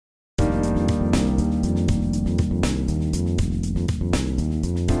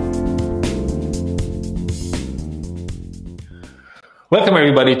Welcome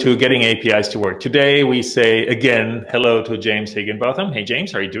everybody to Getting APIs to Work. Today we say again hello to James Higginbotham. Hey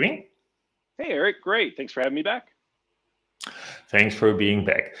James, how are you doing? Hey Eric, great. Thanks for having me back. Thanks for being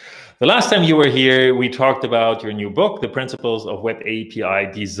back. The last time you were here, we talked about your new book, The Principles of Web API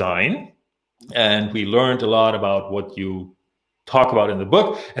Design. And we learned a lot about what you talk about in the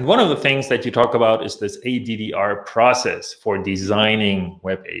book. And one of the things that you talk about is this ADDR process for designing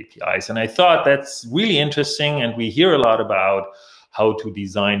web APIs. And I thought that's really interesting. And we hear a lot about how to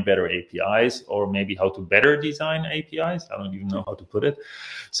design better APIs, or maybe how to better design APIs. I don't even know how to put it.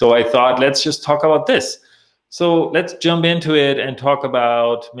 So I thought, let's just talk about this. So let's jump into it and talk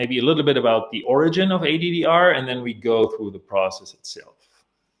about maybe a little bit about the origin of ADDR, and then we go through the process itself.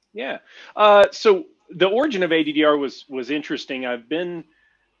 Yeah. So the origin of ADDR was interesting. I've been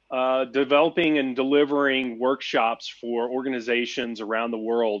developing and delivering workshops for organizations around the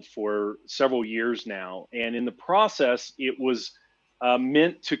world for several years now. And in the process, it was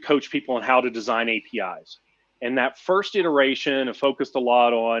meant to coach people on how to design APIs. And that first iteration focused a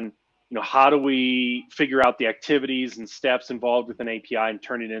lot on, how do we figure out the activities and steps involved with an API and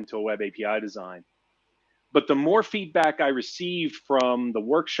turn it into a web API design. But the more feedback I received from the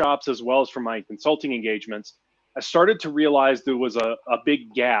workshops as well as from my consulting engagements, I started to realize there was a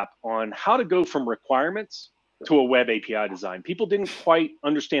big gap on how to go from requirements to a web API design. People didn't quite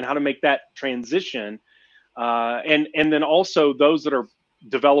understand how to make that transition. And then also those that are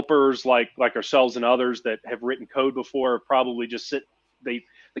developers like ourselves and others that have written code before probably just they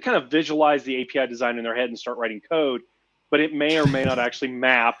kind of visualize the API design in their head and start writing code, but it may or may not actually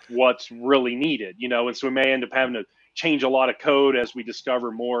map what's really needed, and so we may end up having to change a lot of code as we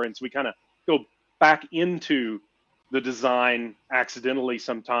discover more. And so we kind of go back into the design accidentally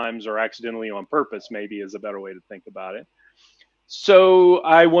sometimes, or accidentally on purpose, maybe is a better way to think about it. So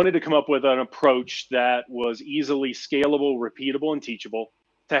I wanted to come up with an approach that was easily scalable, repeatable, and teachable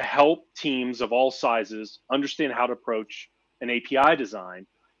to help teams of all sizes understand how to approach an API design.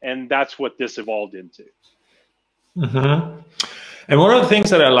 And that's what this evolved into. Mm-hmm. And one of the things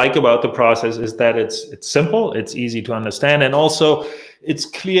that I like about the process is that it's simple, it's easy to understand, and also it's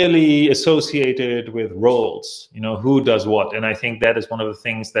clearly associated with roles, who does what. And I think that is one of the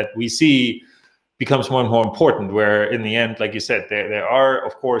things that we see becomes more and more important, where in the end, like you said, there are,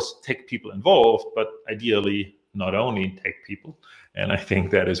 of course, tech people involved, but ideally not only tech people. And I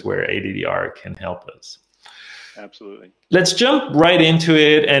think that is where ADDR can help us. Absolutely. Let's jump right into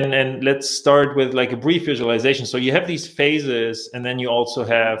it, and let's start with like a brief visualization. So you have these phases, and then you also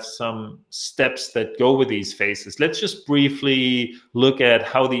have some steps that go with these phases. Let's just briefly look at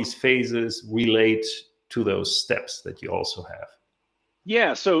how these phases relate to those steps that you also have.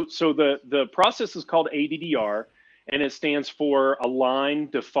 Yeah, so the process is called ADDR, and it stands for Align,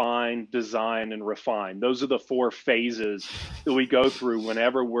 Define, Design, and Refine. Those are the 4 phases that we go through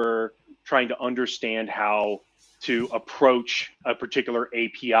whenever we're trying to understand how to approach a particular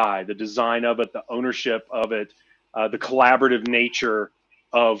API, the design of it, the ownership of it, the collaborative nature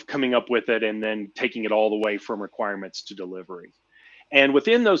of coming up with it, and then taking it all the way from requirements to delivery. And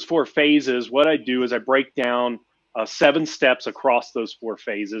within those 4 phases, what I do is I break down 7 steps across those 4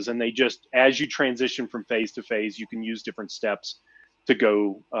 phases, and they just, as you transition from phase to phase, you can use different steps to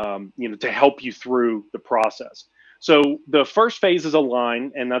go, to help you through the process. So the first phase is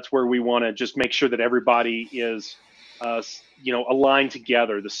align, and that's where we want to just make sure that everybody is, aligned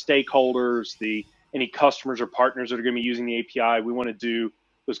together. The stakeholders, any customers or partners that are going to be using the API, we want to do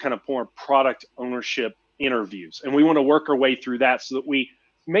those kind of more product ownership interviews, and we want to work our way through that so that we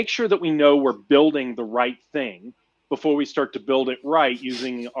make sure that we know we're building the right thing before we start to build it right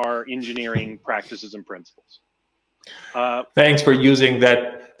using our engineering practices and principles. Thanks for using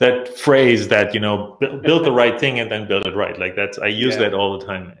that phrase that, build the right thing and then build it right. Like I use that all the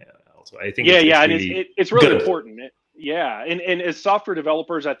time. Also, I think it's really important. And as software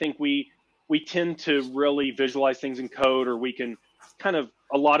developers, I think we tend to really visualize things in code, or we can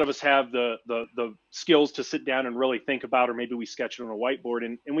a lot of us have the skills to sit down and really think about, or maybe we sketch it on a whiteboard,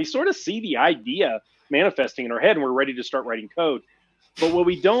 and we sort of see the idea manifesting in our head and we're ready to start writing code. But what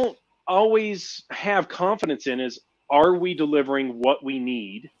we don't always have confidence in is, are we delivering what we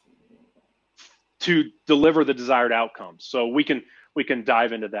need to deliver the desired outcomes? So we can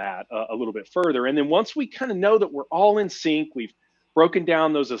dive into that a little bit further. And then once we kind of know that we're all in sync, we've broken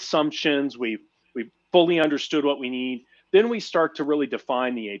down those assumptions, we've fully understood what we need, then we start to really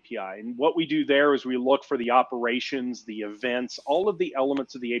define the API. And what we do there is we look for the operations, the events, all of the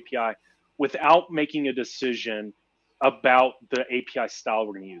elements of the API without making a decision about the API style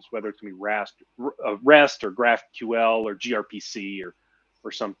we're going to use, whether it's going to be REST or GraphQL or gRPC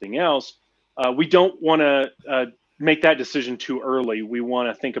or something else. We don't want to make that decision too early. We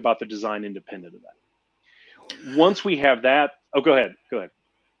want to think about the design independent of that. Once we have that, oh, go ahead. Go ahead.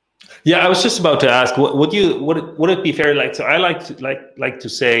 Yeah, I was just about to ask, would it be fair? Like, so I like to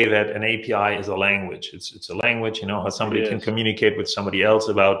say that an API is a language. It's a language, you know, how somebody can communicate with somebody else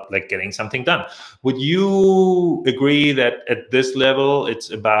about like getting something done. Would you agree that at this level, it's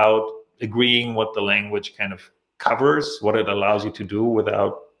about agreeing what the language kind of covers, what it allows you to do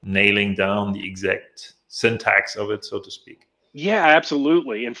without nailing down the exact syntax of it, so to speak? Yeah,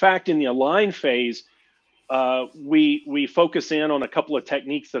 absolutely. In fact, in the align phase, we focus in on a couple of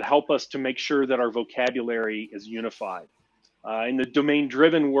techniques that help us to make sure that our vocabulary is unified. In the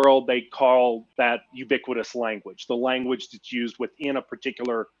domain-driven world, they call that ubiquitous language, the language that's used within a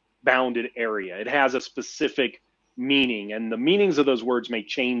particular bounded area. It has a specific meaning, and the meanings of those words may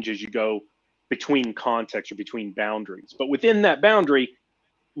change as you go between contexts or between boundaries. But within that boundary,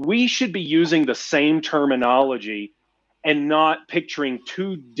 we should be using the same terminology and not picturing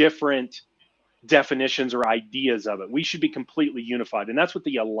two different definitions or ideas of it. We should be completely unified. And that's what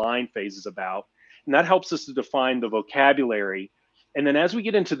the align phase is about. And that helps us to define the vocabulary. And then as we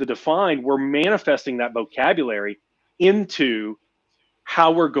get into the define, we're manifesting that vocabulary into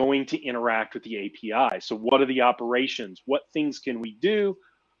how we're going to interact with the API. So what are the operations? What things can we do?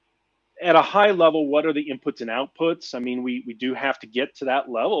 At a high level, what are the inputs and outputs? I mean, we do have to get to that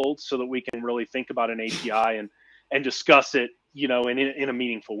level so that we can really think about an API and discuss it, you know, in a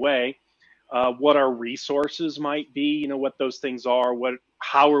meaningful way. What our resources might be, you know, what those things are,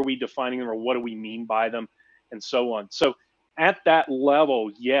 how are we defining them, or what do we mean by them, and so on. So at that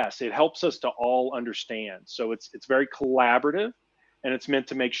level, yes, it helps us to all understand. So it's very collaborative, and it's meant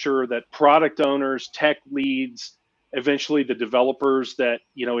to make sure that product owners, tech leads, eventually the developers, that,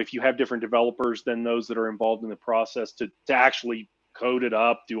 you know, if you have different developers than those that are involved in the process, to actually code it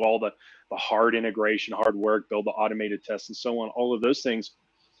up, do all the hard integration, hard work, build the automated tests, and so on, all of those things,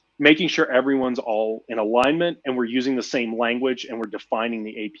 making sure everyone's all in alignment and we're using the same language and we're defining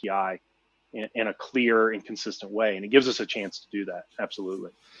the API in a clear and consistent way. And it gives us a chance to do that.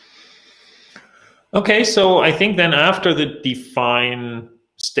 Absolutely. Okay, so I think then after the define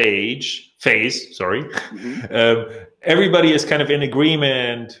phase, sorry, everybody is kind of in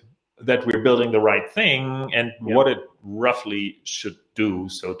agreement that we're building the right thing and what it roughly should do,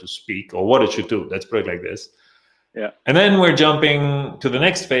 so to speak, or what it should do. Let's put it like this. Yeah. And then we're jumping to the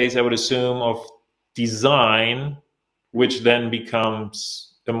next phase, I would assume, of design, which then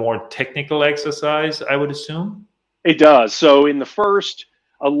becomes a more technical exercise, I would assume. It does. So in the first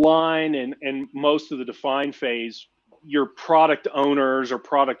align and most of the define phase, your product owners or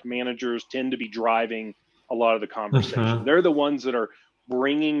product managers tend to be driving a lot of the conversation. They're the ones that are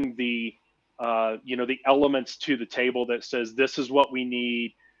bringing the, you know, the elements to the table that says, this is what we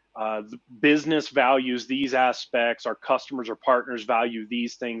need. The business values these aspects, our customers or partners value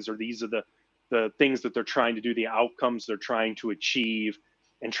these things, or these are the things that they're trying to do, the outcomes they're trying to achieve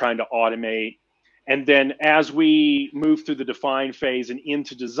and trying to automate. And then as we move through the define phase and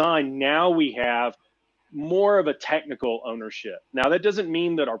into design, now we have more of a technical ownership. Now, that doesn't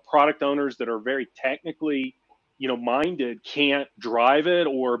mean that our product owners that are very technically, you know, minded can't drive it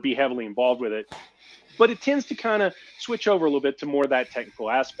or be heavily involved with it. But it tends to kind of switch over a little bit to more of that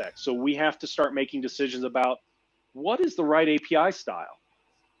technical aspect. So we have to start making decisions about what is the right API style.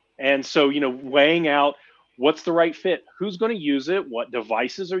 And so, you know, weighing out what's the right fit, who's going to use it, what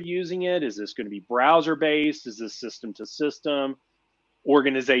devices are using it, is this going to be browser based, is this system to system,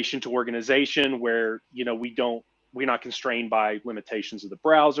 organization to organization, where, you know, we're not constrained by limitations of the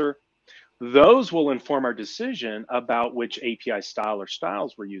browser. Those will inform our decision about which API style or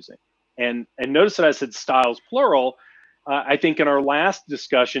styles we're using. And notice that I said styles plural. I think in our last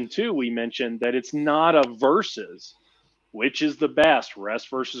discussion too, we mentioned that it's not a versus, which is the best, REST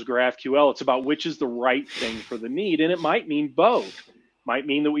versus GraphQL. It's about which is the right thing for the need. And it might mean both. Might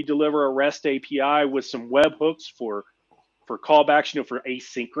mean that we deliver a REST API with some webhooks for callbacks, you know, for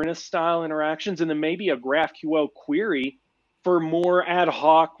asynchronous style interactions, and then maybe a GraphQL query for more ad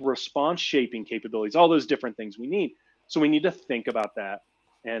hoc response shaping capabilities, all those different things we need. So we need to think about that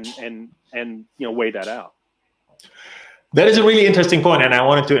and you know, weigh that out. That is a really interesting point, and I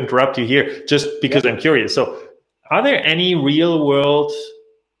wanted to interrupt you here just because I'm curious. So are there any real world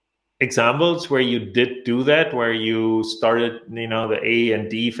examples where you did do that, where you started, you know, the A and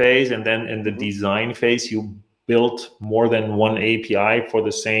D phase, and then in the design phase you built more than one API for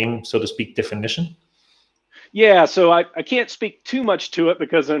the same, so to speak, definition? Yeah, so I can't speak too much to it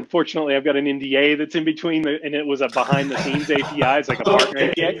because unfortunately I've got an NDA that's in between, and it was a behind the scenes API. It's like a partner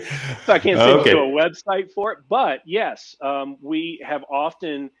API. So I can't send you to a website for it. But yes, we have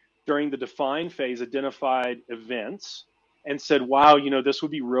often during the define phase identified events and said, wow, this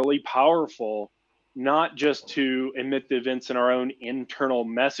would be really powerful, not just to emit the events in our own internal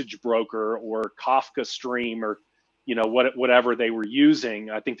message broker or Kafka stream or, whatever they were using.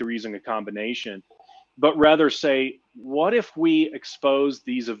 I think they were using a combination, but rather say, what if we expose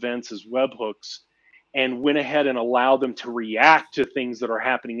these events as webhooks and went ahead and allowed them to react to things that are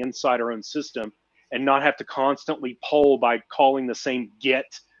happening inside our own system and not have to constantly poll by calling the same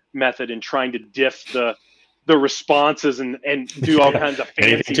get method and trying to diff the responses and do all kinds of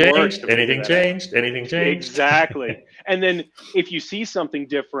fancy work. Anything changed? Anything changed? Exactly. And then if you see something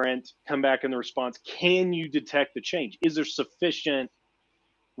different, come back in the response. Can you detect the change? Is there sufficient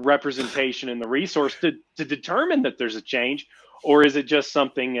representation in the resource to determine that there's a change? Or is it just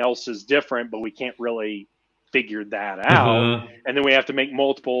something else is different, but we can't really figure that out? And then we have to make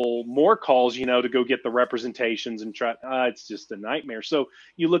multiple more calls, to go get the representations and try. It's just a nightmare. So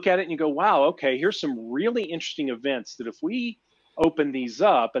you look at it and you go, wow, okay, here's some really interesting events that if we open these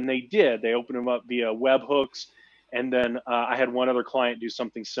up, and they opened them up via webhooks. And then I had one other client do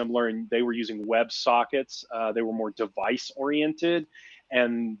something similar, and they were using web sockets. They were more device oriented.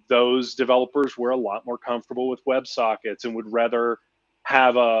 And those developers were a lot more comfortable with WebSockets and would rather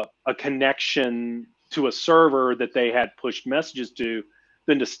have a connection to a server that they had pushed messages to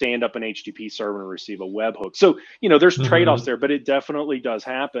than to stand up an HTTP server and receive a webhook. So, there's trade-offs there, but it definitely does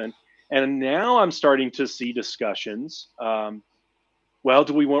happen. And now I'm starting to see discussions. Well,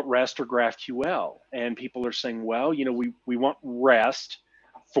 do we want REST or GraphQL? And people are saying, well, we want REST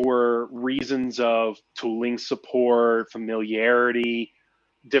for reasons of tooling support, familiarity,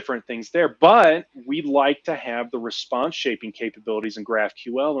 different things there, but we'd like to have the response shaping capabilities in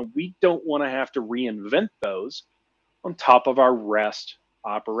GraphQL, and we don't want to have to reinvent those on top of our REST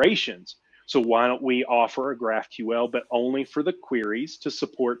operations. So why don't we offer a GraphQL, but only for the queries to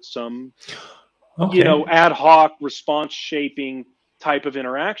support some, ad hoc response shaping type of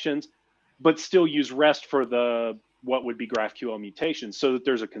interactions, but still use REST for what would be GraphQL mutations, so that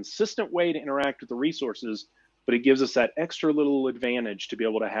there's a consistent way to interact with the resources, but it gives us that extra little advantage to be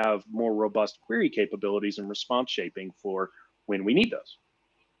able to have more robust query capabilities and response shaping for when we need those.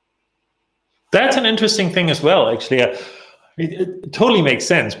 That's an interesting thing as well, actually. It totally makes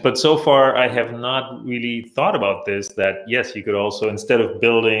sense, but so far I have not really thought about this, that yes, you could also, instead of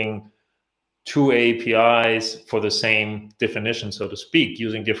building two APIs for the same definition, so to speak,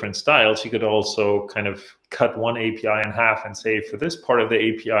 using different styles, you could also kind of cut one API in half and say, for this part of the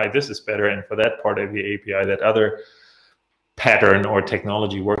API, this is better, and for that part of the API, that other pattern or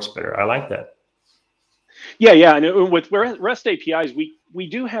technology works better. I like that. Yeah. And with REST APIs, we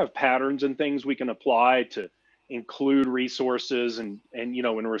do have patterns and things we can apply to include resources and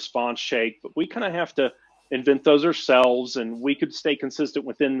in response shape, but we kind of have to invent those ourselves, and we could stay consistent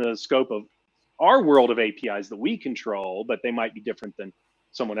within the scope of our world of APIs that we control, but they might be different than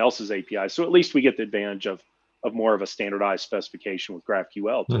someone else's APIs. So at least we get the advantage of more of a standardized specification with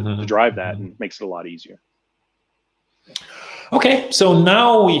GraphQL to drive that, and makes it a lot easier. Okay, so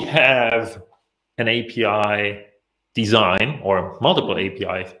now we have an API design, or multiple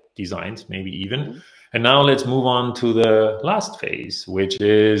API designs, maybe even. And now let's move on to the last phase, which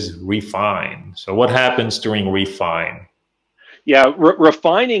is refine. So what happens during refine? Yeah,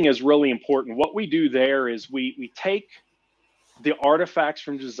 refining is really important. What we do there is we take the artifacts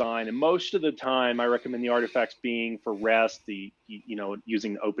from design, and most of the time I recommend the artifacts being for REST,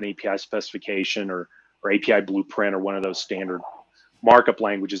 using the Open API specification or API blueprint or one of those standard markup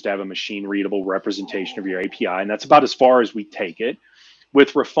languages to have a machine readable representation of your API. And that's about as far as we take it.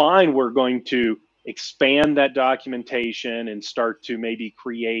 With refine, we're going to expand that documentation and start to maybe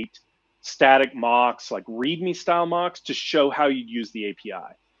create static mocks, like README style mocks, to show how you'd use the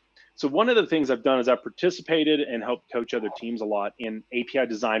API. So one of the things I've done is I've participated and helped coach other teams a lot in API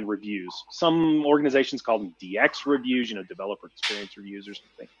design reviews. Some organizations call them DX reviews, developer experience reviews or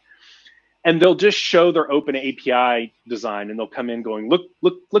something. And they'll just show their open API design, and they'll come in going,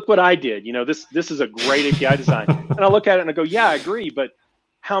 look what I did. This is a great API design. And I look at it and I go, yeah, I agree, but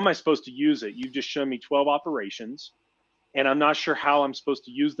how am I supposed to use it? You've just shown me 12 operations, and I'm not sure how I'm supposed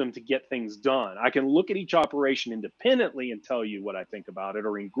to use them to get things done. I can look at each operation independently and tell you what I think about it,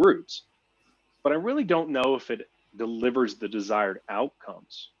 or in groups, but I really don't know if it delivers the desired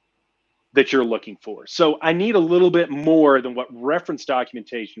outcomes that you're looking for. So I need a little bit more than what reference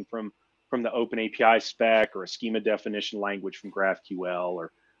documentation from the Open API spec or a schema definition language from GraphQL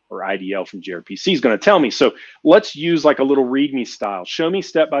or IDL from gRPC is going to tell me. So let's use like a little README style. Show me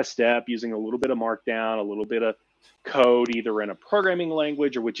step by step using a little bit of Markdown, a little bit of code, either in a programming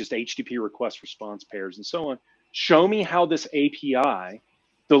language or with just HTTP request response pairs and so on. Show me how this API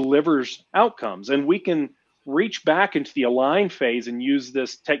delivers outcomes. And we can reach back into the align phase and use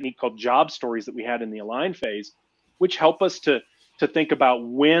this technique called job stories that we had in the align phase, which help us to think about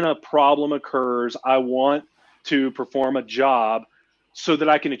when a problem occurs, I want to perform a job so that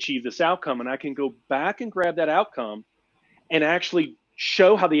I can achieve this outcome. And I can go back and grab that outcome and actually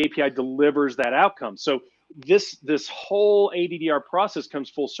show how the API delivers that outcome. So this whole ADDR process comes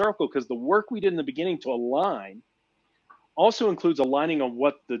full circle, because the work we did in the beginning to align also includes aligning on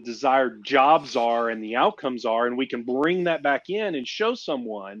what the desired jobs are and the outcomes are. And we can bring that back in and show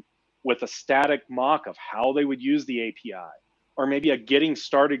someone with a static mock of how they would use the API, or maybe a getting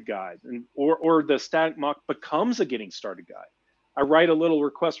started guide, and or the static mock becomes a getting started guide. I write a little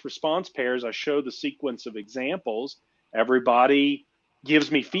request response pairs. I show the sequence of examples. Everybody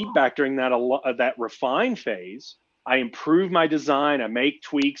gives me feedback during that refine phase. I improve my design. I make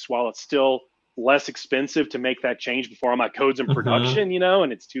tweaks while it's still less expensive to make that change before all my code's in production,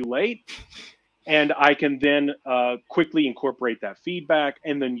 and it's too late. And I can then quickly incorporate that feedback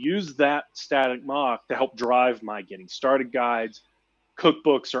and then use that static mock to help drive my getting started guides,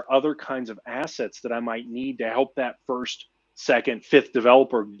 cookbooks, or other kinds of assets that I might need to help that first, second, fifth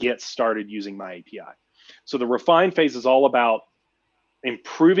developer get started using my API. So the refine phase is all about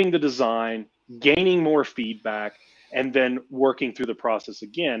improving the design, gaining more feedback, and then working through the process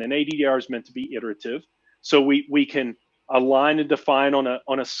again. And ADDR is meant to be iterative. So we can align and define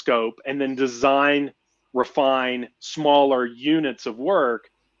on a scope, and then design, refine smaller units of work,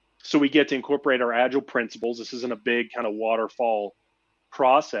 so we get to incorporate our agile principles. This isn't a big kind of waterfall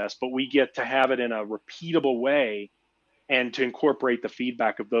process, but we get to have it in a repeatable way, and to incorporate the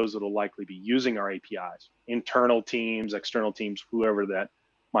feedback of those that will likely be using our APIs, internal teams, external teams, whoever that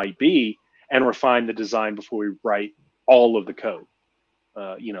might be, and refine the design before we write all of the code,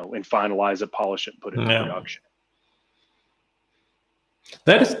 and finalize it, polish it, and put it in production.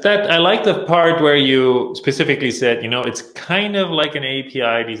 I like the part where you specifically said, it's kind of like an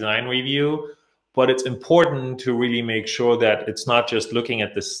API design review, but it's important to really make sure that it's not just looking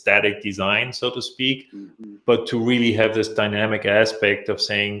at the static design, so to speak, but to really have this dynamic aspect of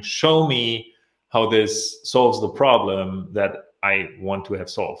saying, show me how this solves the problem that I want to have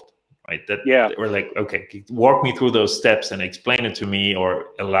solved, right? We're like, okay, walk me through those steps and explain it to me, or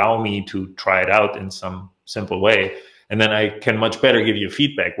allow me to try it out in some simple way. And then I can much better give you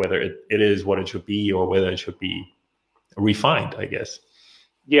feedback, whether it is what it should be or whether it should be refined, I guess.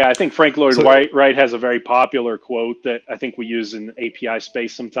 Yeah, I think Frank Lloyd Wright has a very popular quote that I think we use in API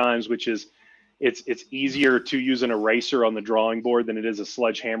space sometimes, which is, it's easier to use an eraser on the drawing board than it is a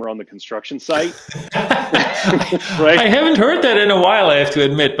sledgehammer on the construction site. Right? I haven't heard that in a while, I have to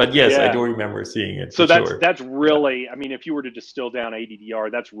admit, but yes, I do remember seeing it. So that's really, I mean, if you were to distill down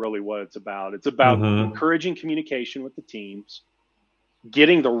ADDR, that's really what it's about. It's about encouraging communication with the teams,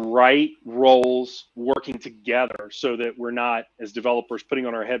 getting the right roles working together, so that we're not, as developers, putting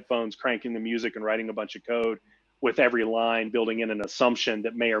on our headphones, cranking the music, and writing a bunch of code with every line, building in an assumption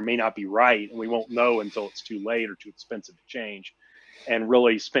that may or may not be right, and we won't know until it's too late or too expensive to change. And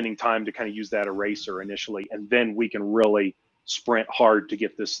really spending time to kind of use that eraser initially, and then we can really sprint hard to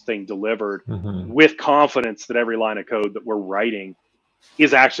get this thing delivered with confidence that every line of code that we're writing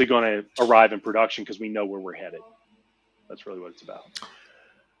is actually going to arrive in production, because we know where we're headed. That's really what it's about.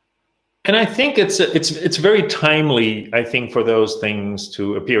 And I think it's very timely, I think, for those things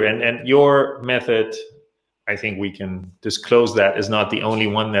to appear. And your method, I think we can disclose that, is not the only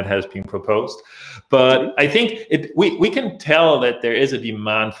one that has been proposed. But I think we can tell that there is a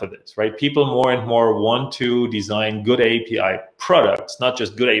demand for this, right? People more and more want to design good API products, not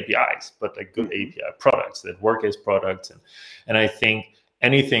just good APIs, but like good API products that work as products. And I think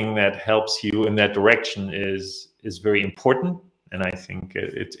anything that helps you in that direction is very important. And I think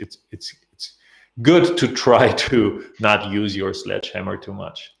it's good to try to not use your sledgehammer too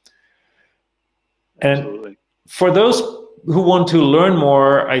much. Absolutely. And for those who want to learn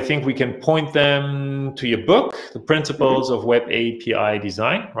more, I think we can point them to your book, The Principles of Web API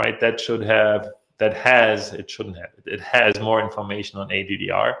Design, right? It has more information on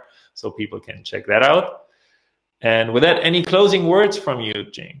ADDR, so people can check that out. And with that, any closing words from you,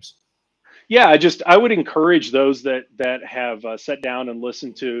 James? Yeah, I would encourage those that have sat down and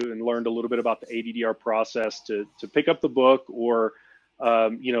listened to and learned a little bit about the ADDR process to pick up the book, or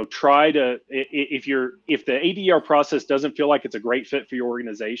try to, if the ADDR process doesn't feel like it's a great fit for your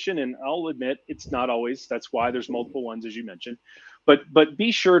organization, and I'll admit it's not always, that's why there's multiple ones, as you mentioned, but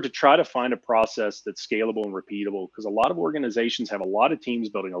be sure to try to find a process that's scalable and repeatable, because a lot of organizations have a lot of teams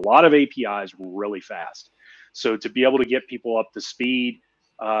building a lot of APIs really fast. So to be able to get people up to speed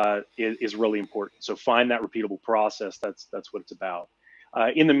is really important. So find that repeatable process. That's what it's about.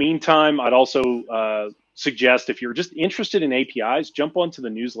 In the meantime, I'd also suggest if you're just interested in APIs, jump onto the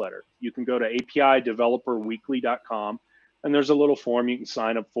newsletter. You can go to apideveloperweekly.com, and there's a little form you can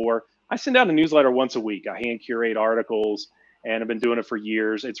sign up for. I send out a newsletter once a week. I hand curate articles, and I've been doing it for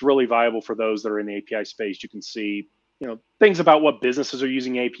years. It's really viable for those that are in the API space. You can see, things about what businesses are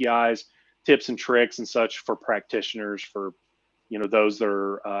using APIs, tips and tricks and such for practitioners, for those that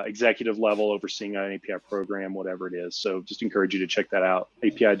are executive level overseeing an API program, whatever it is. So just encourage you to check that out,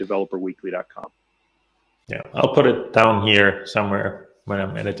 apideveloperweekly.com. Yeah, I'll put it down here somewhere when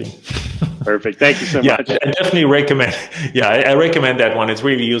I'm editing. Perfect. Thank you so much. I definitely recommend. Yeah, I recommend that one. It's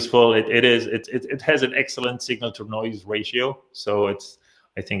really useful. It has an excellent signal to noise ratio. So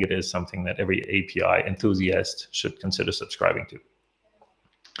I think it is something that every API enthusiast should consider subscribing to.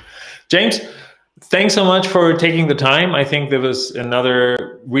 James, thanks so much for taking the time. I think there was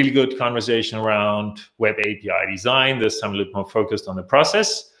another really good conversation around web API design. This time a little more focused on the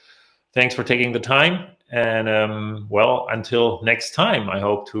process. Thanks for taking the time. And well, until next time, I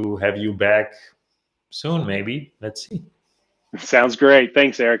hope to have you back soon, maybe. Let's see. Sounds great.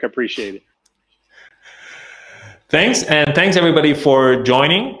 Thanks, Eric. I appreciate it. Thanks. And thanks, everybody, for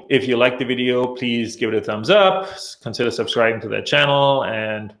joining. If you liked the video, please give it a thumbs up. Consider subscribing to that channel.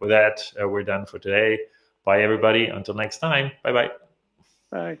 And with that, we're done for today. Bye, everybody. Until next time. Bye-bye.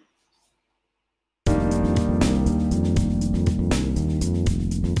 Bye.